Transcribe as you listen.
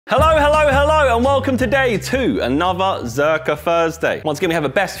Hello, hello, hello, and welcome today to another Zerkaa Thursday. Once again, we have a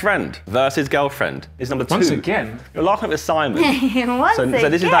best friend versus girlfriend. It's number 2. Once again? You're laughing at Simon. So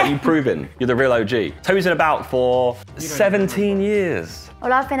this is that you proving you're the real OG. Toby's been about for 17 years.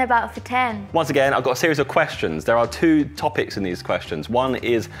 Well, I've been about for 10. Once again, I've got a series of questions. There are 2 topics in these questions. One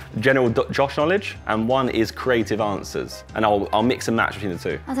is general Josh knowledge, and one is creative answers. And I'll mix and match between the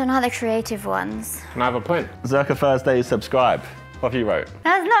 2. I don't know the creative ones. Can I have a point? Zerkaa Thursday, subscribe. What have you wrote?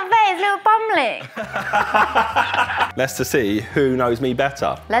 That's not fair, it's little bumlick. Let's to see who knows me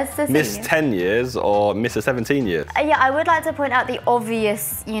better. Let's to see. Miss 10 years or Mr. 17 years? Yeah, I would like to point out the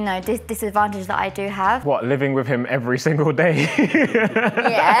obvious, disadvantage that I do have. What, living with him every single day?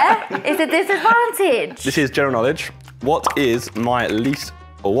 Yeah, it's a disadvantage. This is general knowledge. What is my least,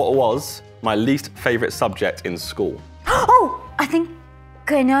 or what was my least favourite subject in school? Oh, I think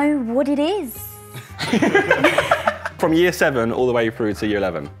I know what it is. From year 7 all the way through to year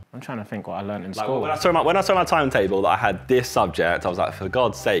 11. I'm trying to think what I learned in school. When I saw my timetable that I had this subject, I was like, for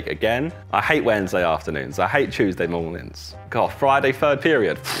God's sake, again? I hate Wednesday afternoons. I hate Tuesday mornings. God, Friday, 3rd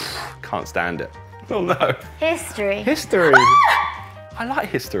period. Can't stand it. Oh no. History. History. I like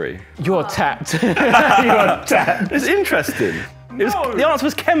history. You're tapped. You're tapped. It's interesting. The answer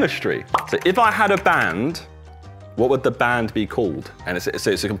was chemistry. So if I had a band, what would the band be called? And it's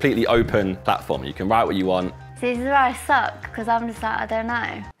a completely open platform. You can write what you want. See, this is where I suck, because I'm just like, I don't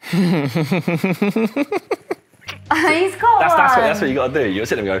know. He's got That's what you got to do. You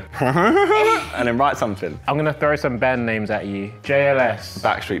sit there and go, and then write something. I'm going to throw some band names at you. JLS.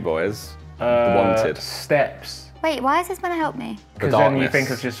 Backstreet Boys. The Wanted. Steps. Wait, why is this going to help me? Because then you think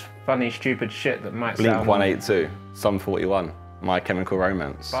it's just funny, stupid shit that might Blink sound... 182. Sum 41. My Chemical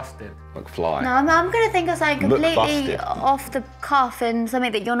Romance. Busted. McFly. No, I'm going to think of something completely off the cuff and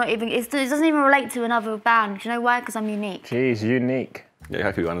something that you're not even... It doesn't even relate to another band. Do you know why? Because I'm unique. Jeez, unique. Yeah, you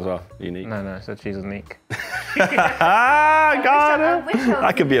have to be one as well. Unique. No, so she's unique. God,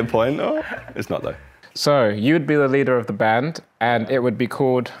 that could be a point. Oh, it's not though. So, you would be the leader of the band, and it would be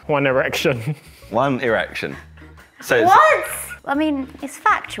called One Erection. One Erection. So What? I mean, it's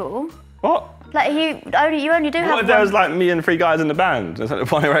factual. What? Like you only do have What one. if there was like me and 3 guys in the band? There's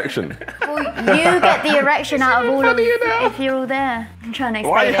like One Erection. Well, you get the erection out of all of if you're all there. I'm trying to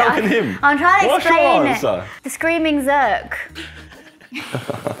explain Why are you it. helping him? I'm trying to What's your explain answer? it. The screaming Zerk.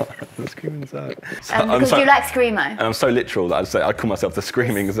 The Screaming Zerk. Because you like Screamo. And I'm so literal that I'd call myself the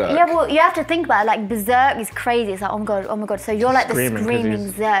Screaming Zerk. Yeah, well, you have to think about it. Like, Berserk is crazy. It's like, oh my god. So you're like the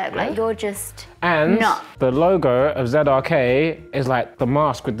screaming Zerk. Like, you're just not. The logo of ZRK is like the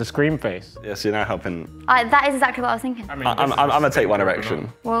mask with the scream face. Yes, you're now helping. That is exactly what I was thinking. I mean, I'm gonna take One Erection.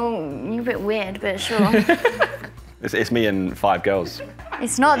 Well, you're a bit weird, but sure. It's me and 5 girls.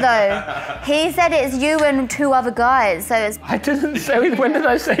 It's not though. He said it's you and 2 other guys, so it's I didn't say, when did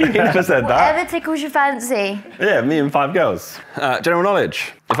I say He never that? said that. whatever tickles your fancy. Yeah, me and 5 girls. General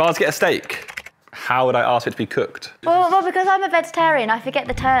knowledge. If I was to get a steak, how would I ask it to be cooked? Well, because I'm a vegetarian, I forget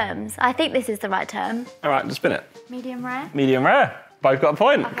the terms. I think this is the right term. All right, just spin it. Medium rare? Medium rare. Both got a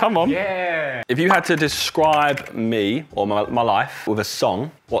point. Come on. Yeah. If you had to describe me or my life with a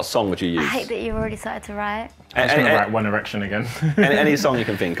song, what song would you use? I hate that you've already started to write. I'm just gonna write One Erection again. any song you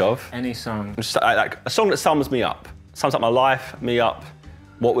can think of. Any song. Just like a song that sums me up. Sums up my life, me up.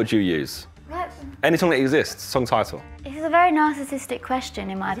 What would you use? Right. Any song that exists, song title. This is a very narcissistic question,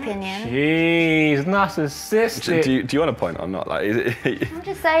 in my opinion. Jeez, narcissistic. Do you want a point or not? Like, I'm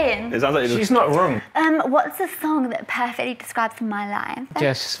just saying. it sounds like She's not wrong. What's a song that perfectly describes my life?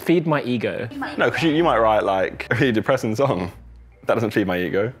 Just feed my ego. No, because you might write like a really depressing song. That doesn't feed my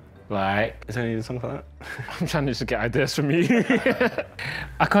ego. Like, Is there any songs like that? I'm trying to just get ideas from you.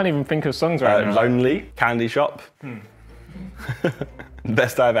 I can't even think of songs right now. Lonely, Candy Shop.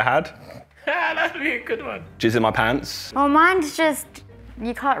 Best I ever had. That'd be a good one. Jizz in my pants. Well, mine's just,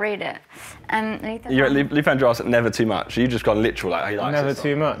 you can't read it. You're at Leaf Andros, never too much. You just gone literal, like, he likes Never this song.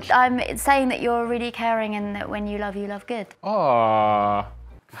 too much. I'm saying that you're really caring and that when you love good. Aww.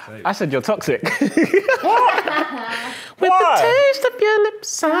 I said you're toxic. What? With Why? the taste of your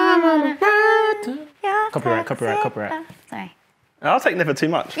lips, I'm on a ride. Copyright. Sorry. I'll take never too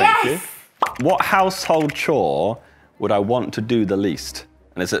much, thank you. What household chore would I want to do the least?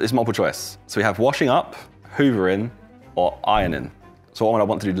 And it's multiple choice. So we have washing up, hoovering, or ironing. So what would I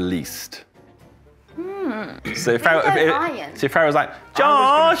want to do the least? So if Farrah was like,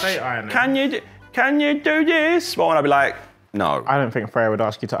 Josh, can you do this? What would I be like? No. I don't think Freya would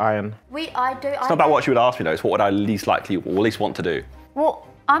ask you to iron. It's not about what she would ask me though, it's what would I least likely or least want to do. Well,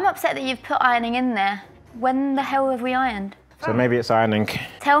 I'm upset that you've put ironing in there. When the hell have we ironed? So maybe it's ironing.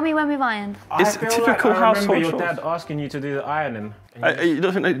 Tell me when we've ironed. It's typical household your chores. dad asking you to do the ironing. You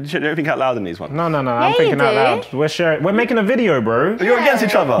don't think out loud in these ones? No, I'm thinking out loud. We're making a video, bro. You're against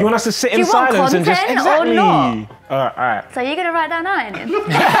each other. You want us to sit in you want silence and just content exactly. or not? All right. So you're gonna write down ironing?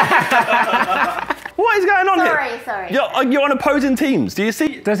 What is going on here? Sorry. You're on opposing teams. Do you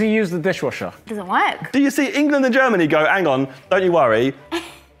see? Does he use the dishwasher? Doesn't work. Do you see England and Germany go? Hang on, don't you worry.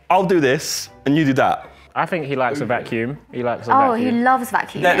 I'll do this and you do that. I think he likes a vacuum. He likes a Oh, vacuum. he loves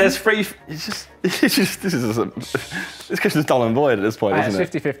vacuuming. There's free. This question's dull and void at this point, isn't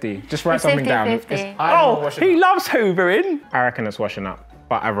it? It's 50-50. Just write It's something down. 50-50. Oh, he loves hoovering. I reckon it's washing up,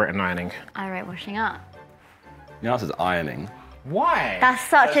 but I've written ironing. I write washing up. The answer's ironing. Why? That's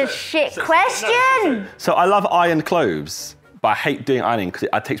such a shit question. So I love ironed clothes, but I hate doing ironing because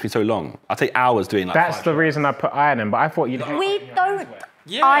it takes me so long. I take hours doing like. That's the reason I put ironing, but I thought you'd. We don't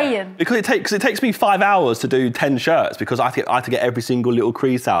iron. Because it takes me 5 hours to do 10 shirts because I have to get every single little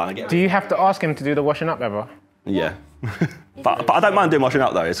crease out. Do you have to ask him to do the washing up ever? Yeah. but I don't mind doing washing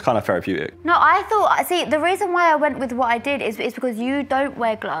up though. It's kind of therapeutic. No, I thought. See, the reason why I went with what I did is because you don't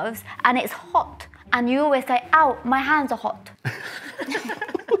wear gloves and it's hot, and you always say, "Ow, my hands are hot."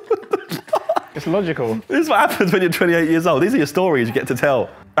 It's logical. This is what happens when you're 28 years old. These are your stories you get to tell.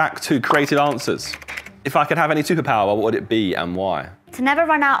 Back to creative answers. If I could have any superpower, what would it be and why? To never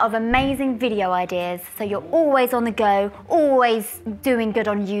run out of amazing video ideas, so you're always on the go, always doing good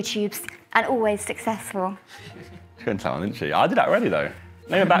on YouTube, and always successful. She couldn't tell, didn't she? I did that already though.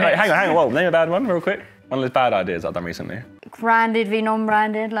 Name a bad. Wait, hang on. Whoa, name a bad one real quick. One of those bad ideas I've done recently. Branded v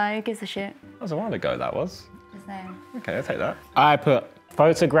non-branded, like, who gives a shit? That was a while ago. That was. So. Okay, I'll take that. I put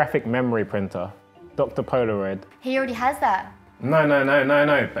photographic memory printer, Dr. Polaroid. He already has that. No.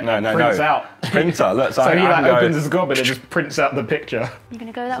 No. Prints out. Printer. Look, So he like opens his gob and it just prints out the picture. You're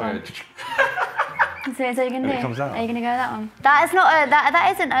gonna go with that one. So you're gonna do? it comes out. Are you gonna go with that one? That is not a,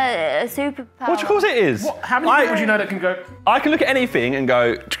 that isn't a superpower. What? Of course it is. How many people would you know that can go? I can look at anything and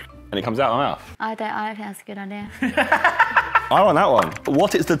go, and it comes out of my mouth. I don't think that's a good idea. I want that one.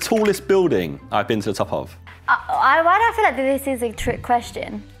 What is the tallest building I've been to the top of? Why do I feel like this is a trick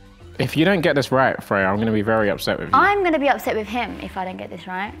question? If you don't get this right, Freya, I'm going to be very upset with you. I'm going to be upset with him if I don't get this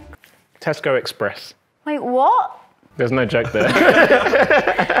right. Tesco Express. Wait, what? There's no joke there.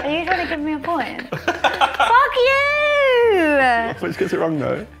 Are you trying to give me a point? Fuck you! Which gets it wrong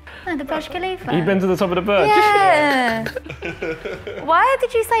though. No, the Burj Khalifa. You've been to the top of the Burj? Yeah. Why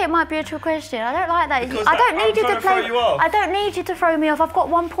did you say it might be a trick question? I don't like that. Because I don't need you to throw play. you off. I don't need you to throw me off. I've got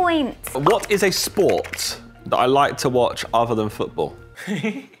 1 point. What is a sport that I like to watch other than football?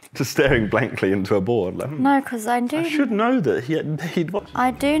 Just staring blankly into a board. Like, No, because I do. I should know that he'd watch.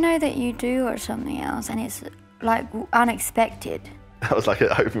 I do know that you do watch something else, and it's like unexpected. That was like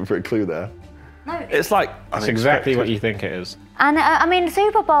hoping for a clue there. No, It's like That's exactly what you think it is. And I mean,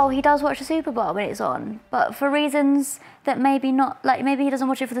 Super Bowl, he does watch the Super Bowl when it's on, but for reasons that maybe not, like maybe he doesn't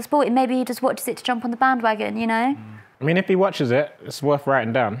watch it for the sport, maybe he just watches it to jump on the bandwagon, you know? I mean, if he watches it, it's worth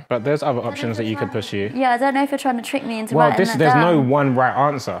writing down. But there's other options that you could pursue. Yeah, I don't know if you're trying to trick me into Well, writing that there's down. no one right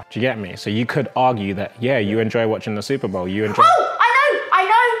answer. Do you get me? So you could argue that, yeah, you enjoy watching the Super Bowl. You enjoy. Oh,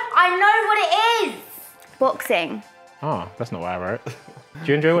 I know what it is! Boxing. Oh, that's not what I wrote. Do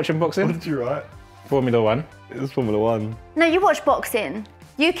you enjoy watching boxing? What did you write? Formula One. It was Formula One. No, you watch boxing.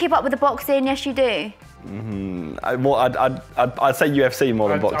 You keep up with the boxing, yes you do. I'd say UFC more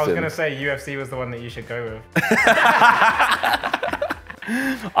than boxing. I was going to say UFC was the one that you should go with.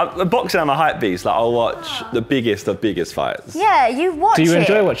 Boxing, I'm a hype beast. Like I'll watch the biggest of biggest fights. Yeah, you watch it. Do you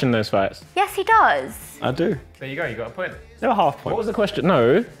enjoy watching those fights? Yes, he does. I do. There you go, you got a point. They were half points. What was the question?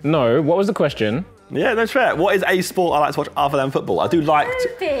 No, what was the question? Yeah, that's fair. What is a sport I like to watch other than football? I do like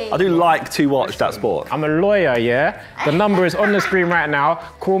to watch that sport. I'm a lawyer, yeah? The number is on the screen right now.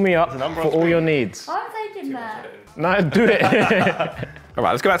 Call me up for all your needs. I'm taking that. No, do it. All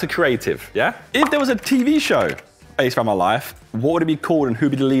right, let's go back to creative, yeah? If there was a TV show based around my life, what would it be called and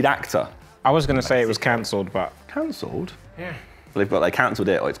who'd be the lead actor? I was going to say it was cancelled, but... Cancelled? Yeah. Well, they cancelled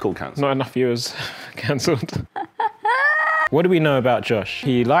it, or it's called cancelled. Not enough viewers. Cancelled. What do we know about Josh?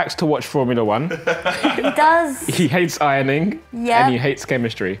 He likes to watch Formula One. He does. He hates ironing. Yeah. And he hates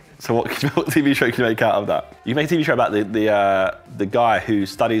chemistry. So what TV show can you make out of that? You make a TV show about the guy who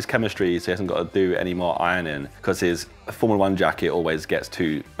studies chemistry so he hasn't got to do any more ironing because his Formula One jacket always gets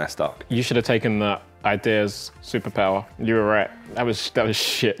too messed up. You should have taken that idea's superpower. You were right. That was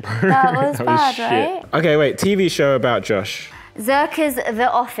shit, bro. That was bad, right? Okay, wait. TV show about Josh. Zerkaa's The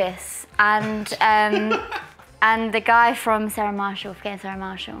Office and the guy from Sarah Marshall, forget Sarah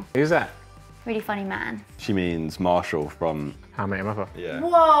Marshall. Who's that? Really funny man. She means Marshall from... How I Met Your Mother. Yeah.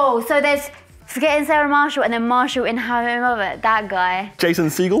 Whoa, so there's Forgetting Sarah Marshall and then Marshall in How I Met Your Mother, that guy. Jason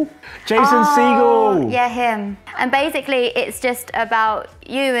Segel? Jason Segel. Yeah, him. And basically, it's just about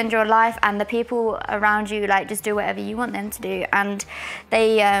you and your life, and the people around you like just do whatever you want them to do. And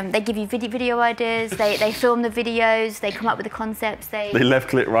they give you video ideas. They film the videos. They come up with the concepts. They left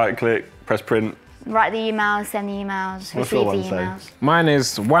click, right click, press print. Write the emails, send the emails, What's receive your the one say? emails. Mine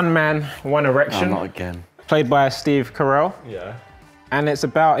is One Man, One Erection. Oh, not again. Played by Steve Carell. Yeah. And it's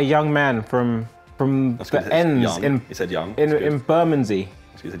about a young man from the ends He said young. in Bermondsey.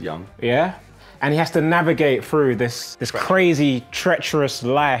 He said young. Yeah? And he has to navigate through this crazy, treacherous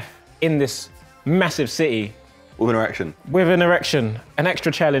life in this massive city. With an erection. With an erection. An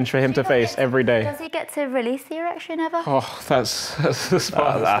extra challenge for him to face every day. Does he get to release the erection ever? Oh, that's part of the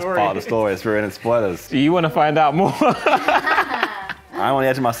story. That's part of the story. It's ruining spoilers. You want to find out more? I'm on the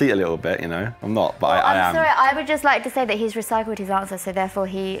edge of my seat a little bit, you know. I'm not, but I am. I'm sorry, I would just like to say that he's recycled his answer, so therefore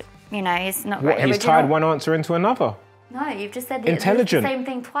he, you know, he's not What, very he's original. tied one answer into another? No, you've just said Intelligent. the same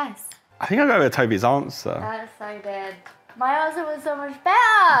thing twice. I think I'll go with Toby's answer. That's so dead. My answer was so much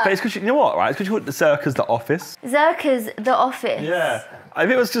better. But it's because, you know what, right? It's because you call it the Zerkaa's The Office. Zerkaa's The Office. Yeah. I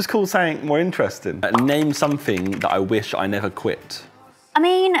think it was just called something more interesting. Name something that I wish I never quit. I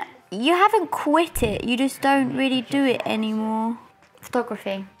mean, you haven't quit it, you just don't really do it anymore.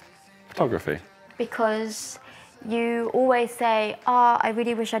 Photography. Photography. Because you always say, oh, I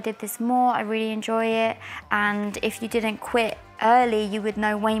really wish I did this more, I really enjoy it. And if you didn't quit early, you would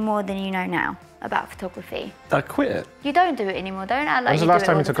know way more than you know now about photography. Did I quit it? You don't do it anymore, don't act like When's you the do last it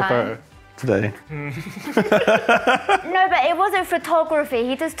time all you the took a photo? Today. No, but it wasn't photography,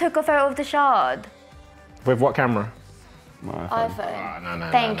 he just took a photo of the shard. With what camera? My iPhone. iPhone.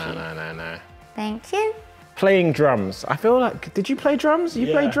 No. Thank you. No. Thank you. Playing drums. I feel like, did you play drums? You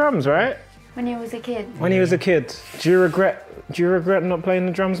played drums, right? When you was a kid. When you was a kid. Do you regret not playing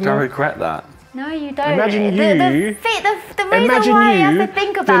the drums I more? regret that. No, you don't. Imagine you- The reason why I have to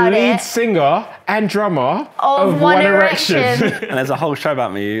think about the lead it singer and drummer of One Erection. And there's a whole show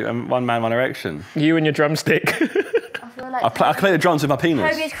about me, One Man, One Erection. You and your drumstick. I feel like I play the drums with my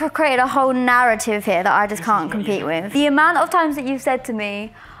penis. Toby's created a whole narrative here that I just can't compete with. The amount of times that you've said to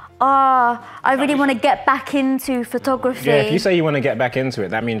me, oh, I really want to get back into photography. Yeah, if you say you want to get back into it,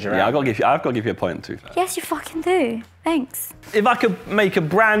 that means you're Yeah, out. I've got to give you a point too. Yes, you fucking do. Thanks. If I could make a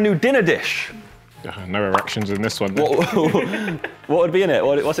brand new dinner dish, No erections in this one. what would be in it?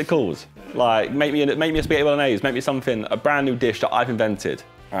 What's it called? Like, make me a spaghetti bolognese, make me something, a brand new dish that I've invented.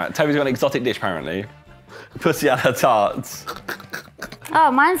 All right, Toby's got an exotic dish apparently. Pussy a la tarts.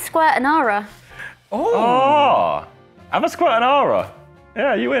 Oh, mine's squirt and ara. Oh, have a squirt and aura.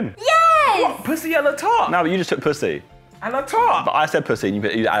 Yeah, you win. Yes! Pussy a la tart. No, but you just took pussy. A la tart. But I said pussy and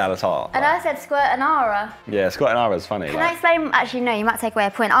you add a la tart. And I said squirt and ara. Yeah, squirt and aura is funny. Can I explain? Actually, no, you might take away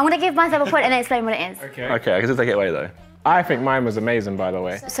a point. I'm going to give myself a point and then explain what it is. Okay. Okay, I can still take it away though. I think mine was amazing, by the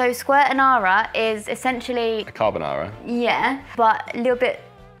way. So squirt and ara is essentially, A carbonara. yeah, but a little bit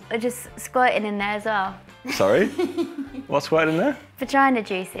of just squirting in there as well. Sorry? What's squirted in there? Vagina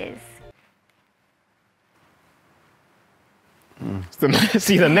juices.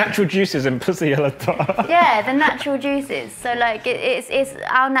 See the natural juices in pussy a la tart. Yeah, the natural juices. So like it's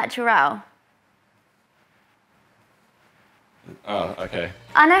our natural. Oh, okay.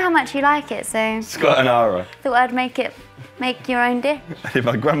 I know how much you like it, so Squirt and aura. thought I'd make your own dish. If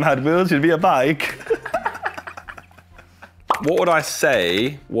my grandma had wheels, she'd be a bike. What would I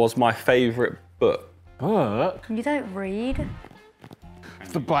say was my favourite book? Book? You don't read.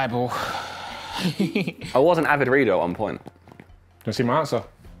 The Bible. I was an avid reader at one point. You see my answer?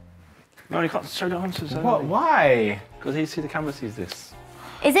 No, you can't show the answers. What? Why? Because the camera sees this.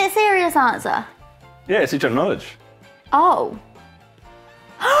 Is it a serious answer? Yeah, it's general knowledge. Oh.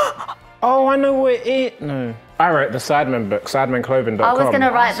 Oh, I know what it is. No. I wrote the Sidemen book, sidemenclothing.com. I was going to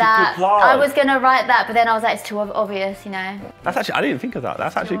write that. good plug. I was going to write that, but then I was like, it's too obvious, you know. That's actually, I didn't think of that.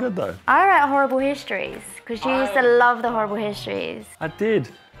 That's actually good though. I write horrible histories, because you used to love the horrible histories. I did.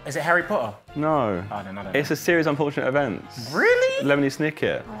 Is it Harry Potter? No. Oh, no, no. It's a series of unfortunate events. Really? Lemony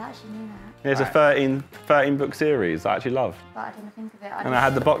Snicket. Oh, I actually knew that, Yeah, it's a 13 book series I actually love. but I didn't think of it. And I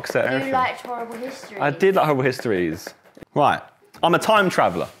had the box set and You everything. liked horrible histories. I did like horrible histories. Right, I'm a time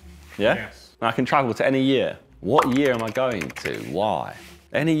traveller, yeah? Yes. And I can travel to any year. What year am I going to? Why?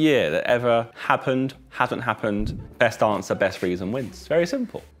 Any year that ever happened, hasn't happened, best answer, best reason wins. Very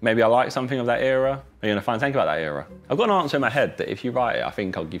simple. Maybe I like something of that era. You're gonna find something about that era. I've got an answer in my head that if you write it, I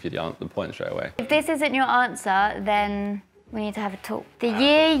think I'll give you the point straight away. If this isn't your answer, then we need to have a talk. The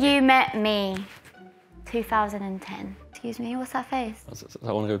year you met me, 2010. Excuse me, what's that face?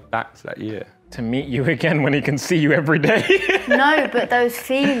 I want to go back to that year. To meet you again when he can see you every day. No, but those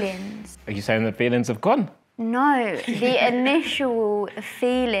feelings. Are you saying the feelings have gone? No, the initial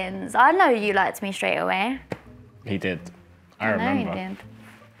feelings. I know you liked me straight away. He did. I remember. I know you did.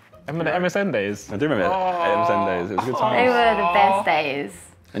 Remember the MSN days? I do remember MSN days. It was a good time. They were the best days.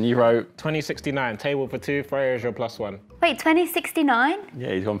 And you wrote 2069, table for two, Freya is your +1. Wait, 2069?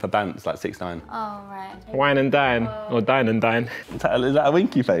 Yeah, he's gone for Bants like 6'9". Oh, right. Wine and dine, or dine and dine. Is that a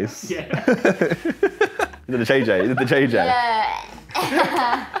winky face? Yeah. You did the JJ. You did the JJ.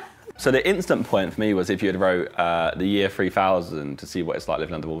 Yeah. So the instant point for me was if you had wrote the year 3000 to see what it's like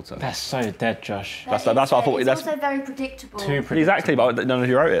living underwater. That's so dead, Josh. That's what I thought. It's That's also very predictable. Too pretty. exactly, but none of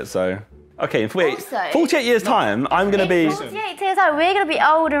you wrote it, so. Okay, in 48 years' time, I'm going to be... 48 years old, we're going to be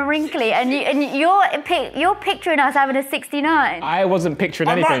old and wrinkly, and you're picturing us having a 69. I wasn't picturing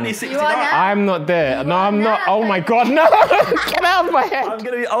anything. You are now? I'm not there. No, I'm not. Oh my God, no! Get out of my head! I'm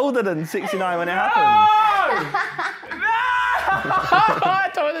going to be older than 69 when it happens. I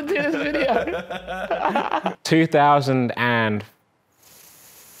don't want to do this video.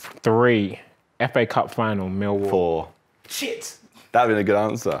 2003 FA Cup final, Millwall. 4. Shit. That would have been a good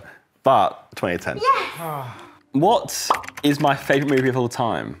answer. But 2010. Yes! What is my favourite movie of all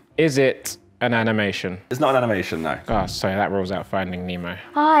time? Is it an animation? It's not an animation, no. Oh, sorry, that rules out Finding Nemo.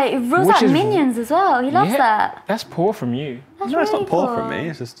 Oh, it rules Which out is- Minions as well. He loves that. That's poor from you. That's No, it's really not poor cool. from me.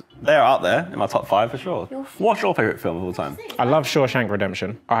 It's just they're up there in my top 5 for sure. What's your favourite film of all time? I love Shawshank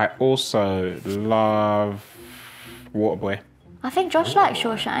Redemption. I also love Waterboy. I think Josh likes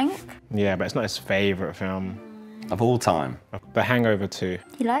Shawshank. Yeah, but it's not his favourite film. Of all time. The Hangover 2.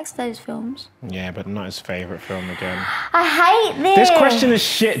 He likes those films. Yeah, but not his favourite film again. I hate this. This question is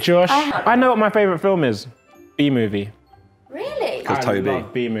shit, Josh. I know what my favourite film is. B-movie. Really? Because Toby. I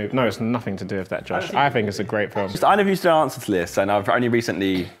love B-movie. No, it's nothing to do with that, Josh. I think it's a great film. I never used to answer to this, and I've only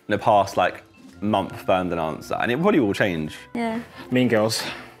recently, in the past month, found an answer, and it probably will change. Yeah. Mean Girls.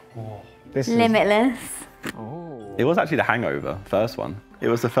 This is... Limitless. It was actually The Hangover, first one. It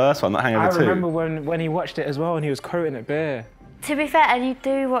was the first one, not Hangover 2. I remember when he watched it as well, and he was quoting it bare. To be fair, and you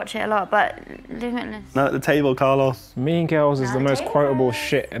do watch it a lot, but Limitless. No, at the table, Carlos. Mean Girls is the most quotable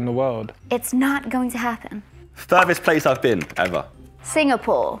shit in the world. It's not going to happen. Furthest place I've been, ever.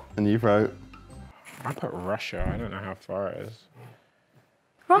 Singapore. And you wrote? I put Russia. I don't know how far it is.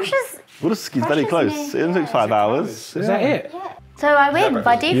 Russia's... Well, it's very close. It took 5 hours. Is that it? Yeah. So I win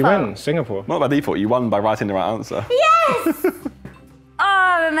by default. You win, Singapore. Not by default, you won by writing the right answer. Yes!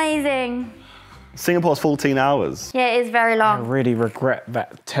 Oh, amazing. Singapore's 14 hours. Yeah, it is very I long. really regret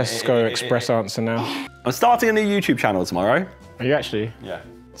that Tesco Express answer now. I'm starting a new YouTube channel tomorrow. Are you actually? Yeah.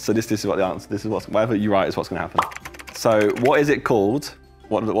 So this is what the answer, whatever you write is what's gonna happen. So what is it called?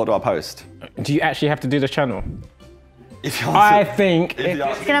 What do I post? Do you actually have to do the channel? If you I answer, think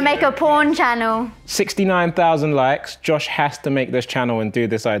It's gonna make a porn channel. 69,000 likes, Josh has to make this channel and do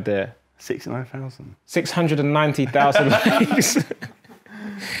this idea. 69,000. 690,000 likes.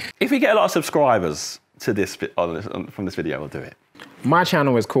 If we get a lot of subscribers to this from this video, we'll do it. My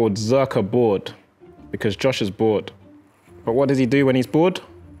channel is called Zerkaa Bored because Josh is bored. But what does he do when he's bored?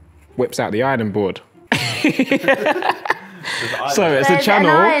 Whips out the ironing board. So it's a There's channel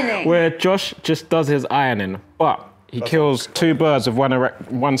an ironing. where Josh just does his ironing, but he kills 2 birds with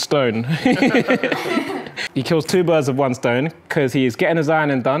one stone. He kills 2 birds with one stone because he's getting his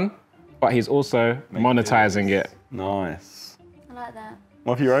ironing done, but he's also monetizing it. Nice. I like that.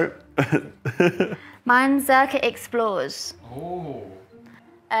 What have you wrote? Mine's Zerkaa Explores. Oh.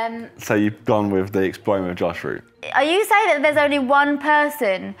 So you've gone with the exploring with Josh route. Are you saying that there's only one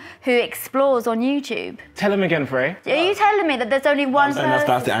person who explores on YouTube? Tell him again, Frey. Are you telling me that there's only one person?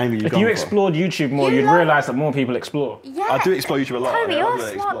 That's the angle you've If gone you for. explored YouTube more, You you'd love- realise that more people explore. Yeah. I do explore YouTube a lot. Toby, I you're love a to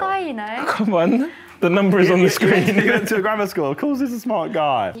smart explore. guy, you know. Come on, the number is on the You screen. went to a grammar school. Of course, he's a smart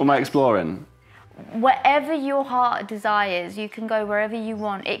guy. What am I exploring? Whatever your heart desires, you can go wherever you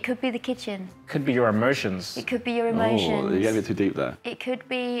want. It could be the kitchen. Could be your emotions. It could be your Oh, emotions. you get a bit too deep there. It could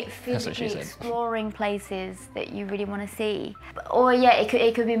be That's what she physically said. exploring places that you really want to see. Or yeah, it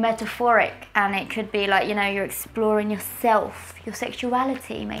could be metaphoric, and it could be like, you know, you're exploring yourself, your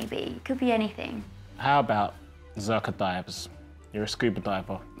sexuality maybe. It could be anything. How about Zerkaa Dives? You're a scuba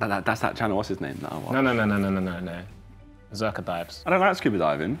diver. That's that channel. What's his name? No. No. Zerkaa Dives. I don't like scuba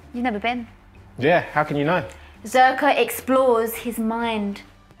diving. You've never been. Yeah, how can you know? Zerkaa explores his mind.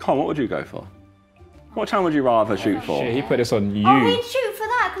 Come on, what would you go for? What channel would you rather shoot for? Shit, he put this on you. Oh, we'd shoot for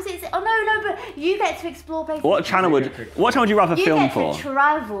that because it's. Oh no, but you get to explore places. What channel would you rather you film get for? to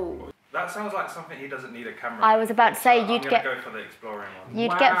travel. That sounds like something he doesn't need a camera. I was about to say I'm you'd gonna get. go for the exploring one.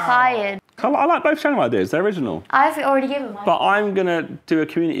 You'd get fired. I like both channel ideas, they're original. I've already given mine. But I'm gonna do a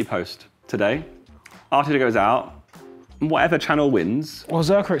community post today. After it goes out, whatever channel wins. Well,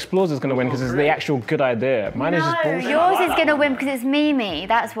 Zerkaa Explores is going to win because it's the actual good idea. Mine is just bullshit. Yours is going to win because it's Mimi,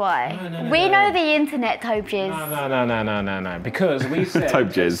 that's why. We know the internet, Toebjizz. No. Because we said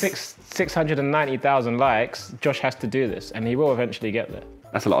 690,000 likes, Josh has to do this, and he will eventually get there.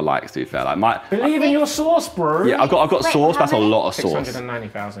 That's a lot of likes, to be fair. Like Believe in your source, bro. Yeah, I've got sauce. That's a lot of sauce.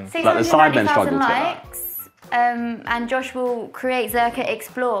 690,000. Like the Sidemen struggle to get that. And Josh will create Zerkaa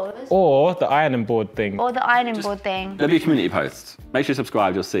Explores. Or the ironing board thing. Or the ironing board thing. There'll be a community post. Make sure you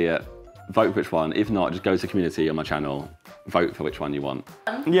subscribe, you'll see it. Vote for which one. If not, just go to community on my channel. Vote for which one you want.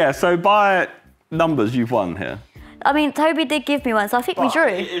 Yeah, so by numbers, you've won here. I mean, Toby did give me one, so I think we drew.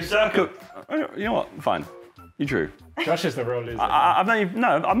 If Zerkaa, you know what? Fine. You drew. Josh is the real loser. I've known you.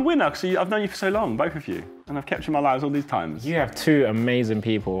 No, I'm a winner because I've known you for so long, both of you, and I've kept you in my lives all these times. You have two amazing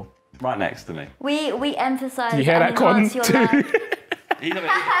people right next to me. We emphasise. You hear that, Con?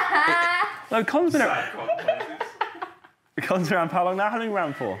 No, Con's been around. Con's around for how long now? How long have you been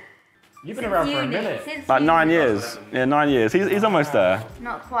around for? You've been around for a minute. About 9 years. Yeah, 9 years. He's almost there.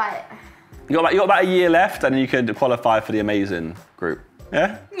 Not quite. You got about a year left, and you could qualify for the amazing group.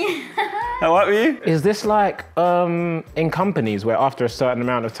 Yeah. That work with you? Is this like in companies where after a certain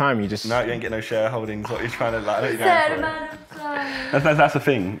amount of time you just... No, you ain't get no shareholdings. What you're trying to like... Certain amount of time. That's the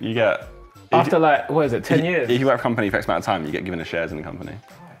thing. You get... After like, what is it, 10 years? If you work for a company for X amount of time, you get given the shares in the company.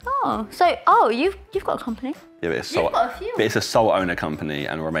 Oh, so, you've got a company? Yeah, but it's You've got a few. But it's a sole owner company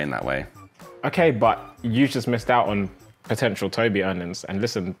and will remain that way. Okay, but you just missed out on potential Toby earnings. And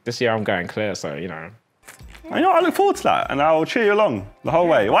listen, this year I'm going clear, so, you know. You know, I look forward to that, and I will cheer you along the whole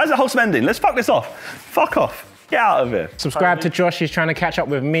way. Why is the whole spending? Let's fuck this off. Fuck off. Get out of here. Subscribe to Josh. He's trying to catch up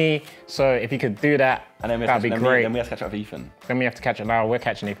with me. So if you could do that, that'd be great. Then we have to catch up with Ethan. Then we have to catch up. No, we're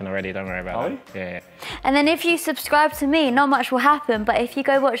catching Ethan already. Don't worry about that. Yeah. And then if you subscribe to me, not much will happen. But if you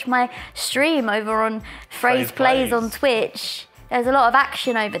go watch my stream over on Plays on Twitch, there's a lot of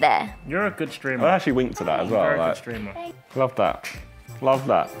action over there. You're a good streamer. I actually winked to that as well. You're a good streamer. Love that. Love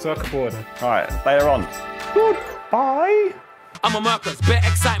that. Zerkaa board. All right, later on. Goodbye. I'm a Mercus, bare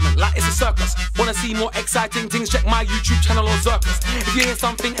excitement like it's a circus. Wanna see more exciting things? Check my YouTube channel or Zerkaa. If you hear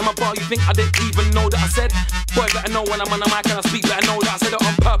something in my bar you think I didn't even know that I said, boy, better know when I'm on the mic and I speak, better know that I said it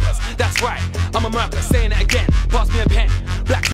on purpose. That's right, I'm a Mercus, saying it again. Pass me a pen,